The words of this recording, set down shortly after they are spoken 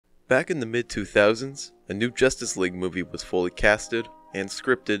Back in the mid-2000s, a new Justice League movie was fully casted and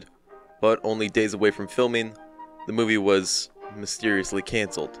scripted, but only days away from filming, the movie was mysteriously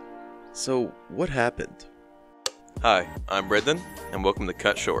cancelled. So, what happened? Hi, I'm Brendan, and welcome to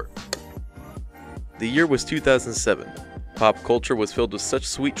Cutshort. The year was 2007. Pop culture was filled with such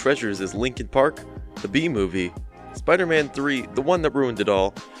sweet treasures as Linkin Park, the B-Movie, Spider-Man 3, the one that ruined it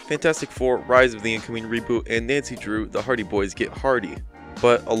all, Fantastic Four, Rise of the Incoming Reboot, and Nancy Drew, The Hardy Boys Get Hardy.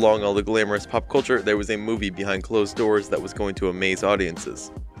 But along all the glamorous pop culture, there was a movie behind closed doors that was going to amaze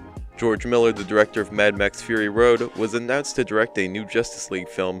audiences. George Miller, the director of Mad Max Fury Road, was announced to direct a new Justice League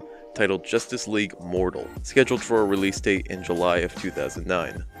film titled Justice League Mortal, scheduled for a release date in July of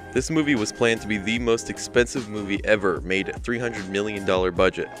 2009. This movie was planned to be the most expensive movie ever made at $300 million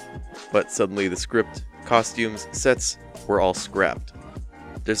budget, but suddenly the script, costumes, sets were all scrapped.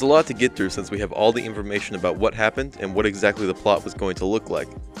 There's a lot to get through since we have all the information about what happened and what exactly the plot was going to look like.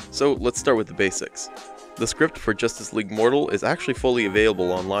 So let's start with the basics. The script for Justice League Mortal is actually fully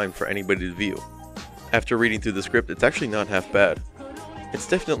available online for anybody to view. After reading through the script, it's actually not half bad. It's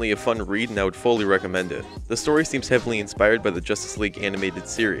definitely a fun read and I would fully recommend it. The story seems heavily inspired by the Justice League animated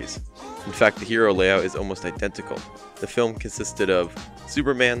series. In fact, the hero layout is almost identical. The film consisted of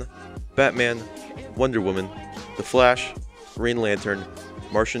Superman, Batman, Wonder Woman, The Flash, Green Lantern,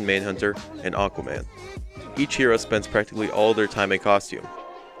 Martian Manhunter, and Aquaman. Each hero spends practically all their time in costume.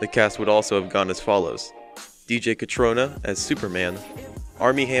 The cast would also have gone as follows: DJ Catrona as Superman,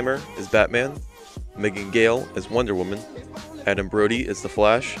 Armie Hammer as Batman, Megan Gale as Wonder Woman, Adam Brody as The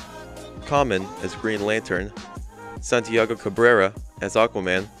Flash, Common as Green Lantern, Santiago Cabrera as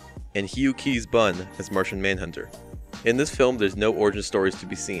Aquaman, and Hugh Keys Bunn as Martian Manhunter. In this film, there's no origin stories to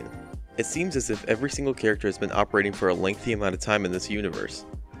be seen. It seems as if every single character has been operating for a lengthy amount of time in this universe.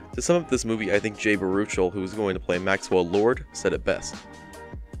 To sum up this movie, I think Jay Baruchel, who was going to play Maxwell Lord, said it best.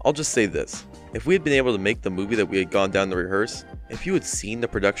 I'll just say this: if we had been able to make the movie that we had gone down to rehearse, if you had seen the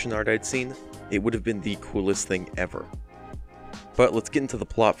production art I'd seen, it would have been the coolest thing ever. But let's get into the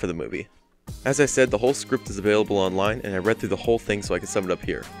plot for the movie. As I said, the whole script is available online, and I read through the whole thing so I can sum it up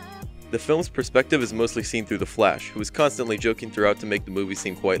here. The film's perspective is mostly seen through the Flash, who is constantly joking throughout to make the movie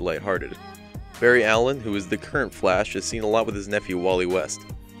seem quite lighthearted. Barry Allen, who is the current Flash, is seen a lot with his nephew Wally West.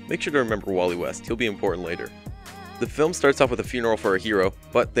 Make sure to remember Wally West, he'll be important later. The film starts off with a funeral for a hero,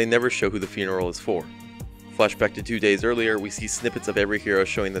 but they never show who the funeral is for. Flashback to 2 days earlier, we see snippets of every hero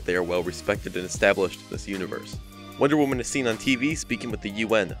showing that they are well respected and established in this universe. Wonder Woman is seen on TV speaking with the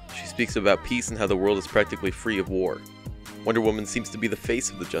UN. She speaks about peace and how the world is practically free of war. Wonder Woman seems to be the face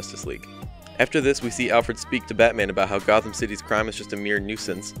of the Justice League. After this, we see Alfred speak to Batman about how Gotham City's crime is just a mere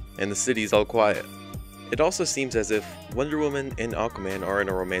nuisance, and the city's all quiet. It also seems as if Wonder Woman and Aquaman are in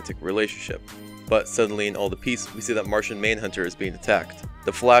a romantic relationship. But suddenly in all the peace, we see that Martian Manhunter is being attacked.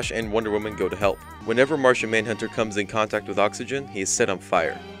 The Flash and Wonder Woman go to help. Whenever Martian Manhunter comes in contact with oxygen, he is set on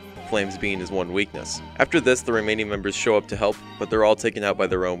fire, flames being his one weakness. After this, the remaining members show up to help, but they're all taken out by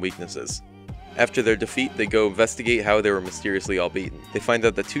their own weaknesses. After their defeat, they go investigate how they were mysteriously all beaten. They find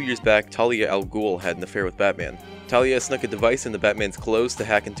out that 2 years back, Talia al Ghul had an affair with Batman. Talia snuck a device into Batman's clothes to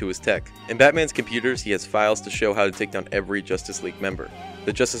hack into his tech. In Batman's computers, he has files to show how to take down every Justice League member.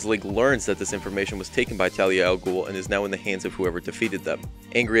 The Justice League learns that this information was taken by Talia al Ghul and is now in the hands of whoever defeated them.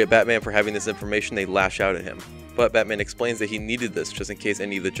 Angry at Batman for having this information, they lash out at him. But Batman explains that he needed this just in case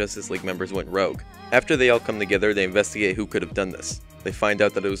any of the Justice League members went rogue. After they all come together, they investigate who could have done this. They find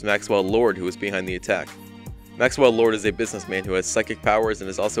out that it was Maxwell Lord who was behind the attack. Maxwell Lord is a businessman who has psychic powers and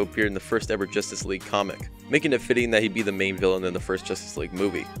has also appeared in the first ever Justice League comic, making it fitting that he be the main villain in the first Justice League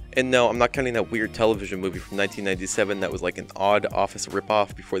movie. And no, I'm not counting that weird television movie from 1997 that was like an odd Office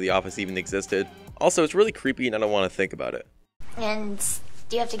ripoff before The Office even existed. Also, it's really creepy and I don't want to think about it. And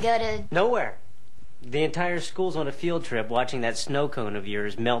do you have to go to... Nowhere. The entire school's on a field trip watching that snow cone of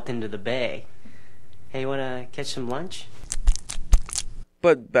yours melt into the bay. Hey, you wanna catch some lunch?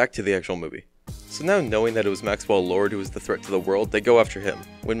 But back to the actual movie. So now, knowing that it was Maxwell Lord who was the threat to the world, they go after him.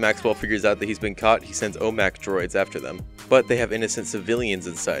 When Maxwell figures out that he's been caught, he sends OMAC droids after them. But they have innocent civilians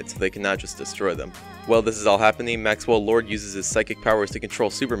inside, so they cannot just destroy them. While this is all happening, Maxwell Lord uses his psychic powers to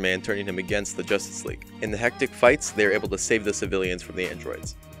control Superman, turning him against the Justice League. In the hectic fights, they are able to save the civilians from the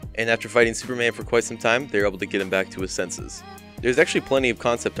androids. And after fighting Superman for quite some time, they are able to get him back to his senses. There's actually plenty of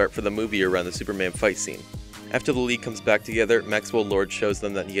concept art for the movie around the Superman fight scene. After the League comes back together, Maxwell Lord shows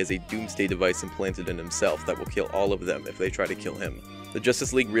them that he has a doomsday device implanted in himself that will kill all of them if they try to kill him. The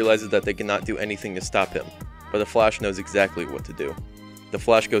Justice League realizes that they cannot do anything to stop him, but the Flash knows exactly what to do. The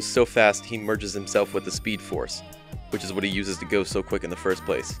Flash goes so fast, he merges himself with the Speed Force. which is what he uses to go so quick in the first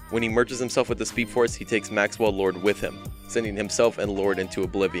place. When he merges himself with the Speed Force, he takes Maxwell Lord with him, sending himself and Lord into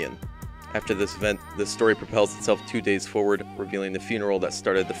oblivion. After this event, the story propels itself 2 days forward, revealing the funeral that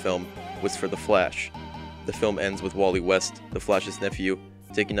started the film was for the Flash. The film ends with Wally West, the Flash's nephew,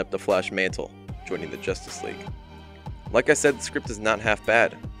 taking up the Flash mantle, joining the Justice League. Like I said, the script is not half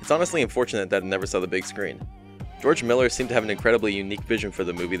bad. It's honestly unfortunate that it never saw the big screen. George Miller seemed to have an incredibly unique vision for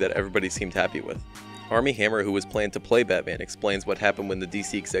the movie that everybody seemed happy with. Armie Hammer, who was planned to play Batman, explains what happened when the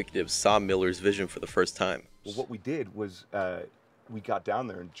DC executives saw Miller's vision for the first time. Well, what we did was we got down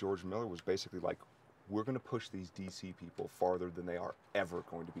there and George Miller was basically like, we're going to push these DC people farther than they are ever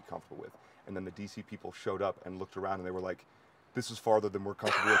going to be comfortable with. And then the DC people showed up and looked around and they were like, this is farther than we're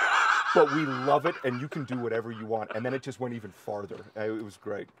comfortable with, but we love it and you can do whatever you want. And then it just went even farther. It was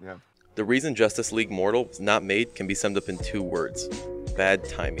great, yeah. The reason Justice League Mortal was not made can be summed up in 2 words: bad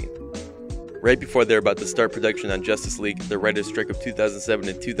timing. Right before they were about to start production on Justice League, the writer's strike of 2007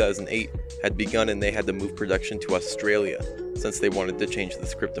 and 2008 had begun and they had to move production to Australia, since they wanted to change the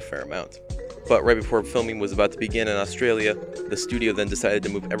script a fair amount. But right before filming was about to begin in Australia, the studio then decided to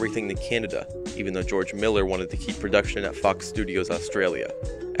move everything to Canada, even though George Miller wanted to keep production at Fox Studios Australia.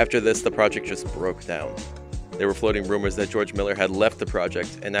 After this, the project just broke down. There were floating rumors that George Miller had left the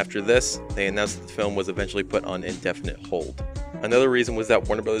project, and after this, they announced that the film was eventually put on indefinite hold. Another reason was that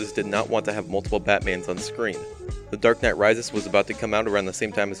Warner Bros. Did not want to have multiple Batmans on screen. The Dark Knight Rises was about to come out around the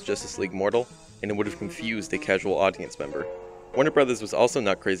same time as Justice League Mortal, and it would have confused a casual audience member. Warner Bros. Was also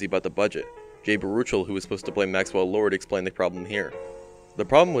not crazy about the budget. Jay Baruchel, who was supposed to play Maxwell Lord, explained the problem here. The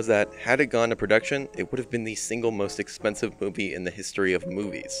problem was that, had it gone to production, it would have been the single most expensive movie in the history of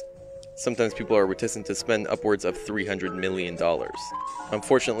movies. Sometimes people are reticent to spend upwards of $300 million.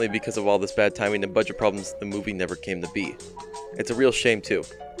 Unfortunately, because of all this bad timing and budget problems, the movie never came to be. It's a real shame too.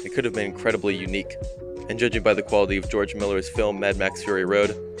 It could have been incredibly unique. And judging by the quality of George Miller's film Mad Max Fury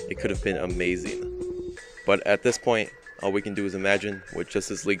Road, it could have been amazing. But at this point, all we can do is imagine what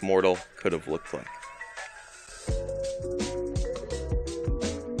Justice League Mortal could have looked like.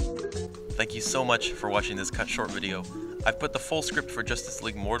 Thank you so much for watching this cut short video. I've put the full script for Justice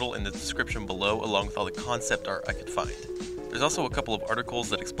League Mortal in the description below along with all the concept art I could find. There's also a couple of articles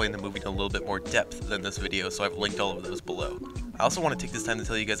that explain the movie in a little bit more depth than this video, so I've linked all of those below. I also want to take this time to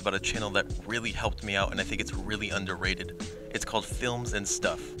tell you guys about a channel that really helped me out and I think it's really underrated. It's called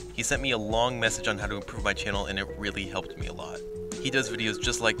Films&Stuff. He sent me a long message on how to improve my channel and it really helped me a lot. He does videos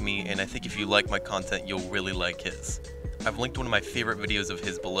just like me and I think if you like my content you'll really like his. I've linked one of my favorite videos of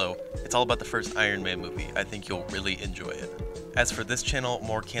his below. It's all about the first Iron Man movie. I think you'll really enjoy it. As for this channel,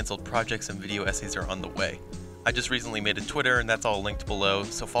 more canceled projects and video essays are on the way. I just recently made a Twitter and that's all linked below,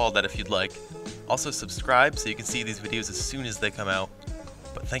 so follow that if you'd like. Also subscribe so you can see these videos as soon as they come out.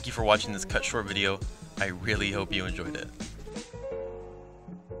 But thank you for watching this cut short video. I really hope you enjoyed it.